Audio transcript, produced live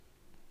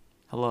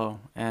Hello,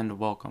 and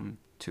welcome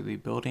to the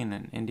Building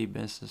an Indie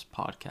Business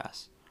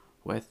podcast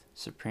with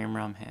Supreme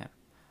Rum Ham.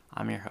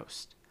 I'm your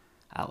host,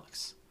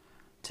 Alex.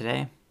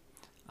 Today,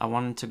 I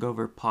wanted to go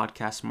over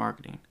podcast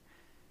marketing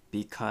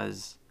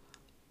because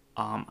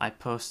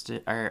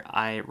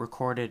I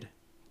recorded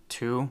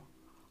two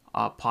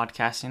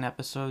podcasting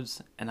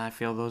episodes, and I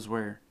feel those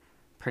were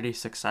pretty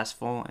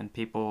successful, and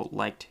people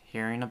liked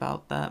hearing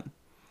about that.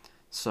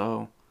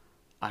 So,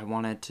 I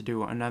wanted to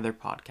do another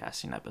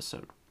podcasting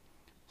episode.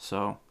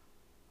 So,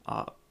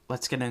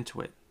 let's get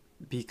into it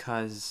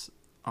because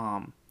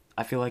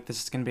I feel like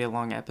this is going to be a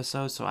long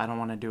episode, so I don't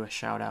want to do a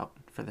shout out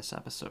for this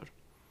episode.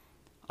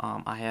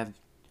 I have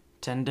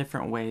 10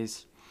 different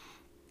ways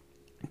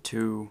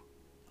to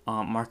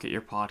market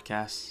your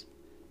podcast,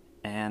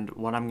 and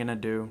what I'm going to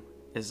do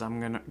is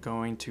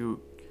going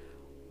to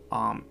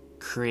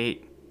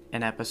create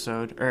an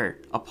episode or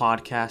a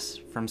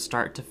podcast from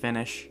start to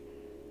finish,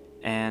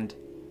 and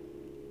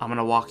I'm going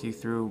to walk you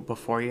through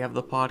before you have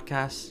the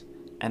podcast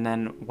and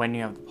then when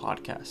you have the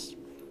podcast.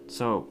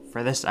 So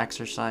for this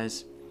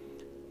exercise,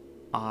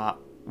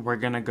 we're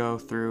going to go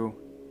through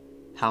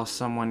how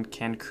someone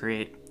can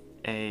create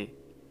a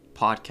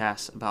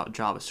podcast about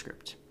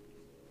JavaScript.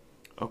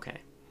 Okay.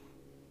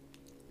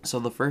 So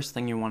the first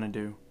thing you want to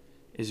do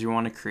is you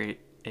want to create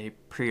a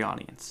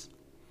pre-audience.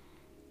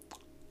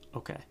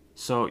 Okay.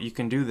 So you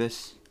can do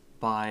this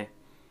by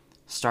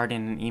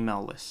starting an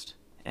email list.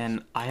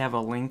 And I have a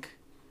link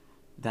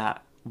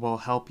that will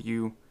help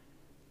you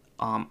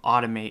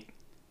automate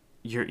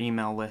your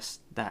email list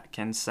that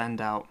can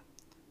send out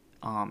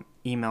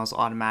emails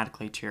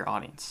automatically to your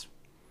audience.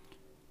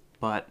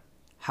 But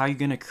how are you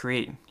going to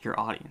create your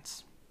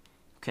audience?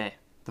 Okay,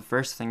 the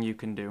first thing you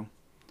can do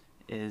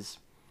is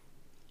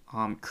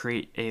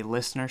create a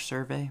listener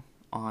survey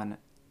on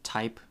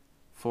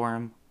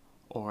Typeform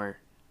or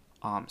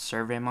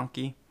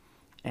SurveyMonkey,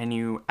 and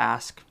you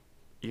ask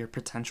your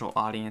potential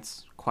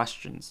audience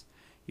questions.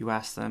 You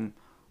ask them,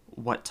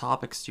 what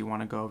topics do you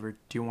want to go over?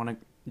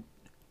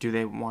 Do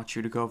they want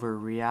you to go over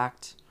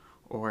React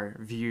or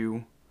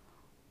Vue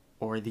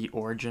or the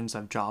origins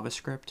of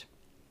JavaScript?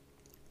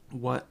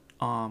 What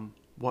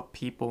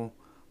people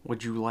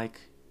would you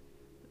like?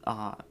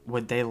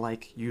 Would they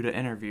like you to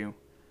interview?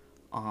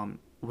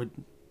 Would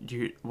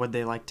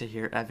they like to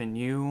hear Evan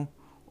You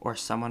or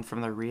someone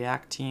from the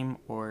React team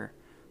or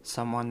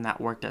someone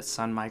that worked at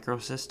Sun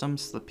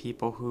Microsystems, the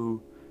people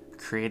who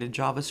created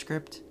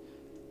JavaScript?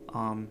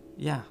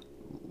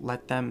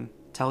 Let them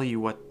tell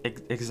you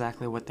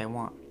exactly what they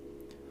want.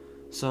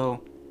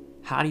 So,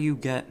 how do you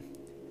get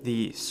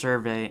the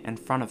survey in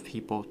front of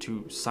people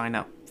to sign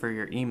up for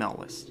your email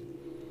list?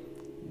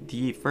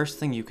 The first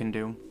thing you can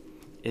do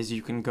is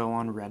you can go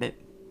on Reddit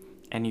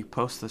and you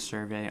post the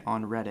survey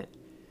on Reddit.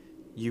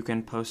 You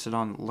can post it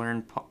on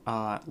Learn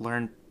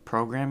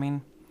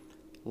Programming,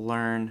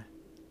 Learn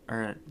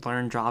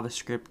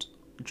JavaScript,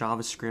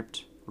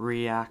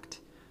 React,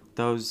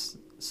 those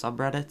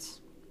subreddits.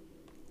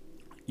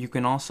 You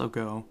can also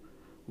go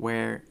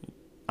where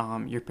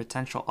your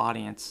potential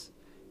audience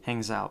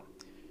hangs out.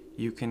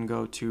 You can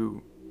go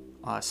to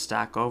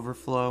Stack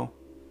Overflow,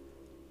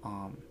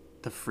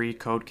 the Free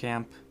Code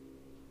Camp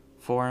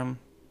forum,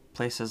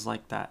 places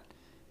like that.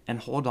 And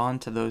hold on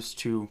to those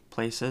two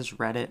places,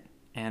 Reddit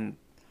and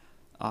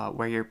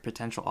where your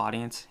potential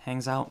audience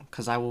hangs out,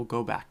 because I will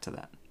go back to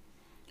that.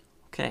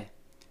 Okay,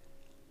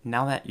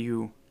 now that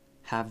you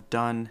have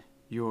done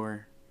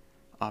your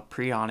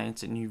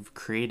pre-audience and you've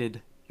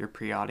created your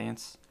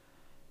pre-audience,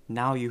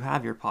 now you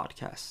have your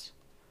podcast.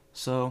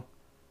 So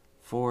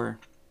for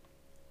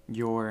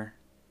your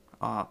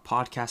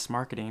podcast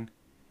marketing,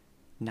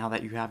 now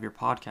that you have your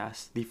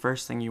podcast, the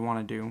first thing you want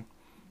to do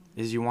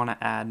is you want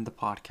to add the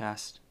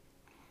podcast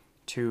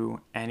to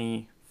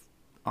any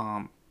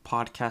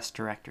podcast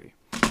directory.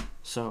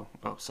 So,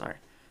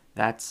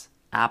 that's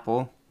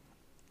Apple,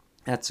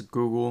 that's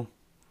Google,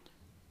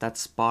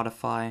 that's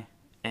Spotify,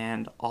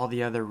 and all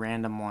the other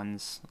random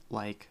ones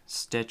like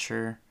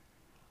Stitcher,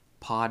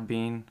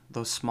 Podbean,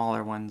 those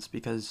smaller ones,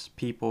 because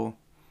people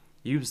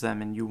use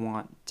them and you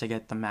want to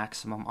get the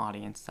maximum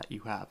audience that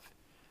you have,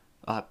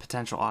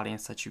 potential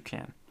audience that you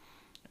can.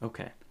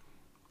 Okay.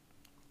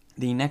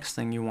 The next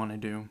thing you want to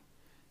do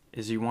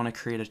is you want to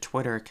create a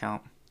Twitter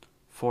account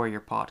for your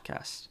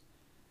podcast.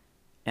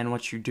 And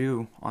what you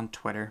do on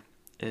Twitter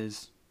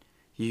is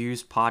you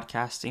use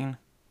podcasting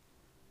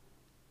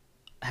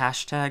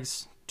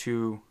hashtags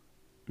to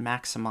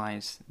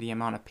maximize the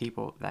amount of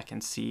people that can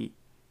see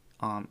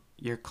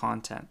your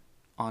content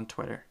on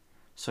Twitter.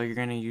 So you're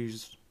going to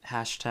use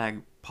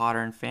hashtag Potter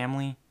and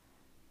Family,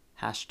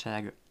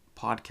 hashtag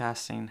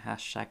podcasting,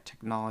 hashtag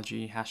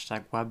technology,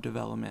 hashtag web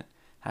development,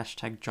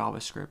 hashtag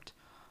JavaScript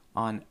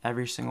on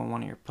every single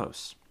one of your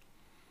posts.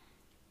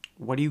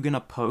 What are you going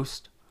to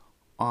post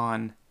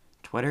on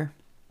Twitter?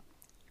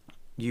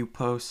 You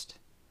post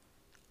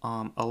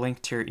a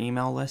link to your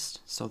email list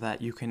so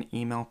that you can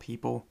email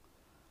people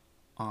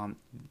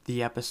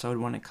the episode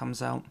when it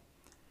comes out.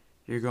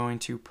 You're going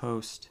to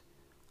post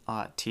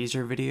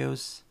teaser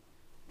videos,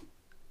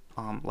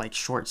 like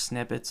short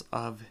snippets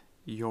of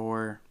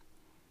your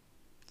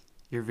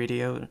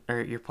video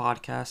or your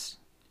podcast,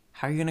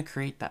 how are you going to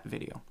create that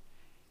video?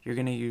 You're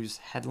going to use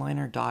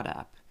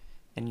Headliner.app,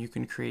 and you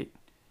can create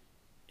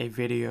a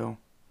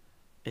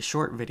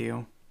short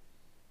video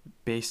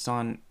based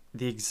on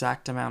the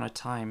exact amount of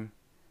time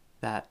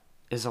that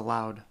is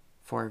allowed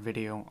for a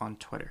video on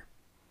Twitter.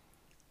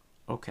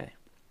 Okay.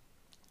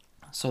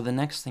 So the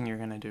next thing you're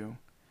going to do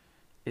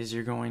is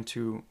you're going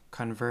to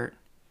convert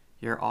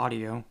your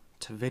audio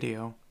to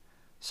video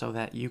so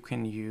that you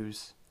can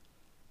use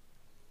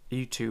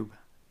YouTube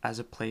as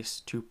a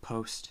place to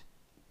post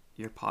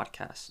your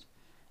podcast.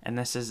 And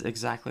this is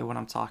exactly what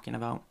I'm talking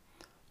about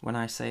when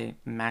I say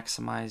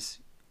maximize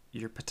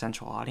your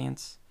potential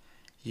audience.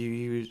 You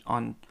use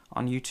on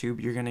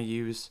YouTube, you're going to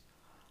use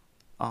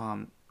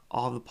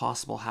all the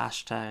possible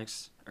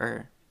hashtags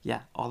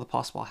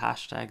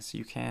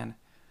you can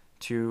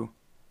to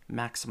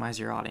maximize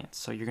your audience.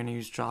 So you're going to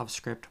use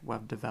JavaScript,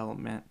 web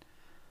development,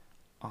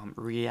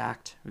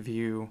 React,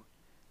 Vue,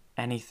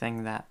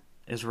 anything that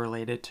is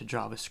related to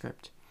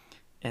JavaScript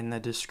in the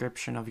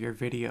description of your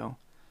video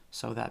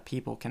so that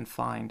people can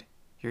find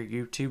your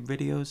YouTube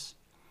videos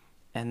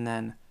and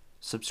then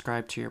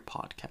subscribe to your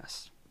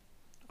podcast.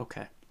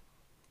 Okay.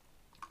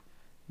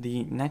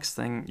 The next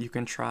thing you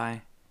can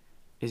try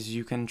is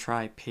you can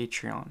try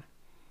Patreon.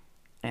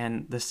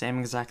 And the same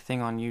exact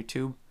thing on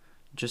YouTube,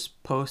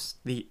 just post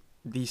the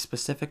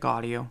specific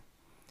audio,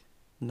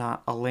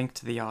 not a link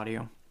to the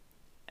audio,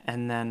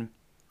 and then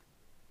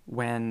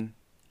when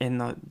in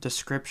the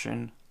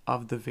description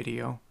of the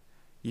video,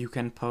 you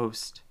can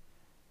post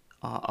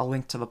a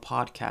link to the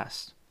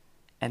podcast,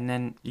 and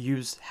then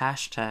use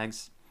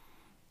hashtags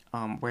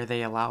where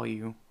they allow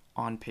you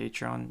on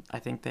Patreon. I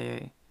think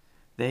they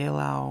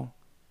allow,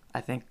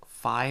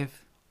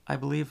 5, I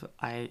believe.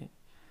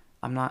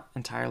 I'm not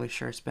entirely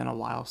sure. It's been a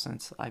while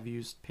since I've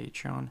used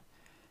Patreon.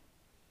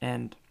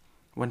 And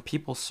when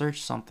people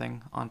search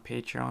something on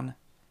Patreon,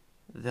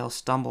 they'll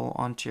stumble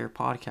onto your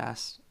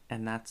podcast,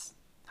 and that's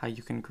how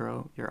you can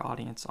grow your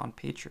audience on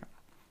Patreon.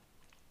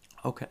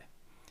 Okay.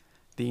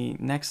 The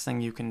next thing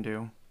you can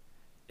do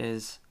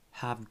is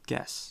have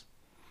guests.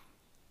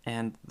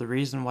 And the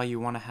reason why you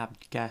want to have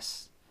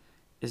guests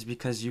is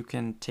because you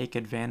can take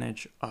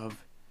advantage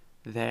of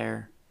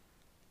their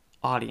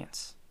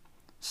audience.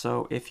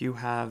 So if you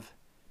have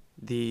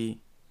the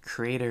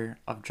creator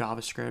of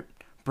JavaScript,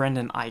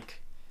 Brendan Eich,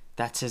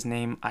 that's his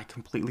name, I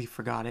completely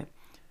forgot it.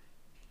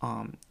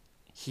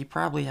 He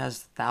probably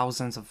has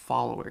thousands of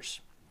followers.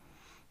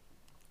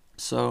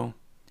 So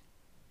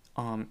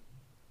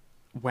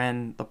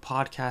when the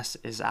podcast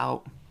is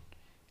out,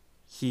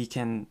 he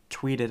can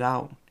tweet it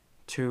out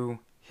to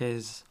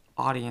his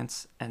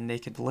audience and they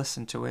could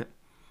listen to it,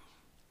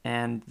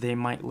 and they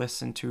might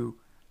listen to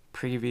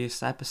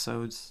previous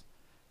episodes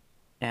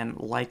and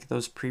like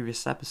those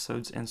previous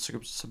episodes and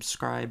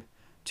subscribe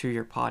to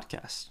your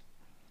podcast.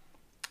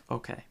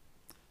 Okay,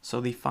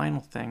 so the final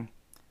thing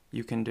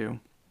you can do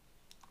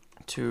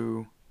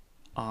to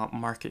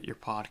market your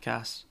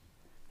podcast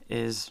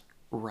is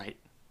write.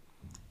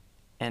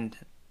 And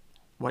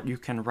what you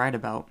can write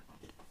about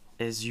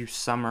is you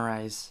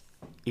summarize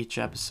each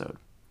episode.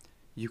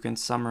 You can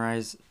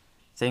summarize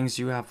things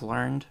you have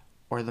learned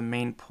or the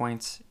main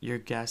points your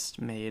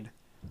guest made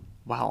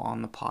while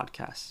on the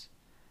podcast.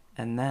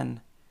 And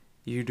then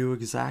you do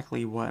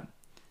exactly what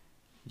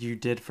you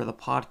did for the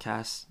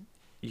podcast.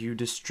 You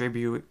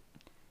distribute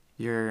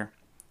your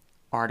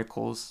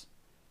articles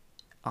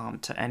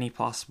to any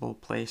possible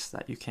place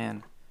that you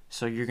can.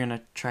 So you're going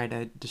to try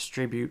to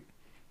distribute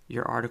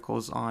your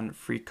articles on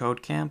Free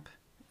Code Camp,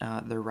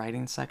 their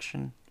writing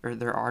section, or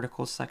their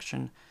articles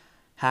section,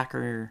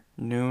 Hacker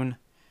Noon.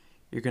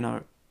 You're going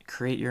to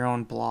create your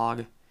own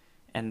blog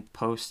and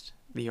post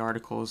the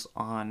articles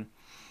on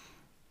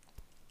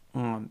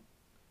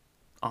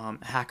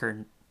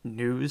Hacker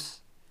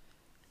News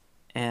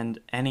and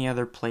any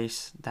other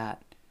place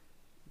that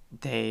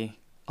they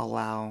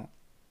allow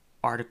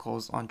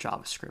articles on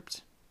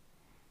JavaScript.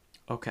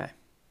 Okay.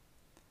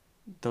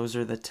 Those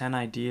are the 10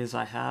 ideas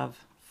I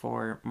have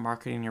for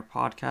marketing your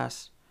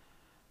podcast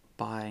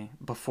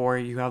before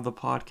you have the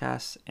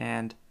podcast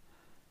and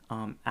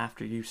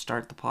after you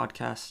start the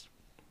podcast.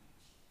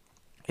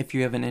 If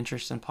you have an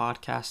interest in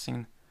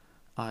podcasting,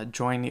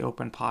 join the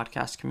open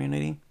podcast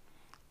community,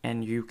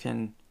 and you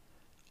can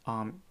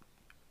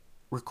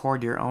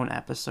record your own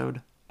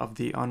episode of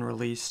the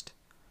unreleased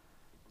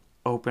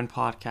open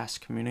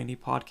podcast community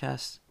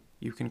podcast.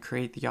 You can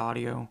create the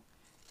audio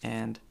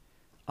and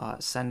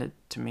send it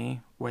to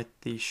me with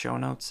the show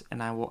notes,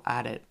 and I will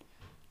add it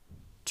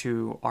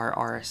to our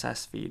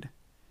RSS feed.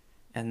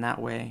 And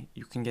that way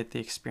you can get the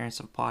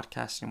experience of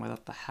podcasting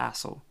without the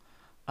hassle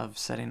of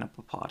setting up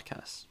a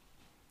podcast.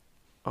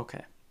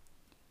 Okay.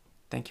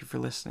 Thank you for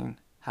listening.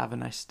 Have a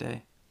nice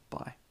day.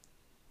 Bye.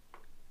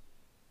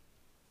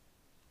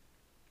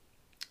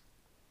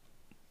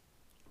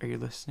 Are you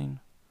listening?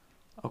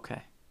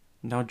 Okay.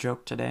 No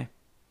joke today.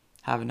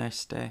 Have a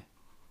nice day.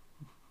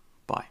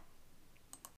 Bye.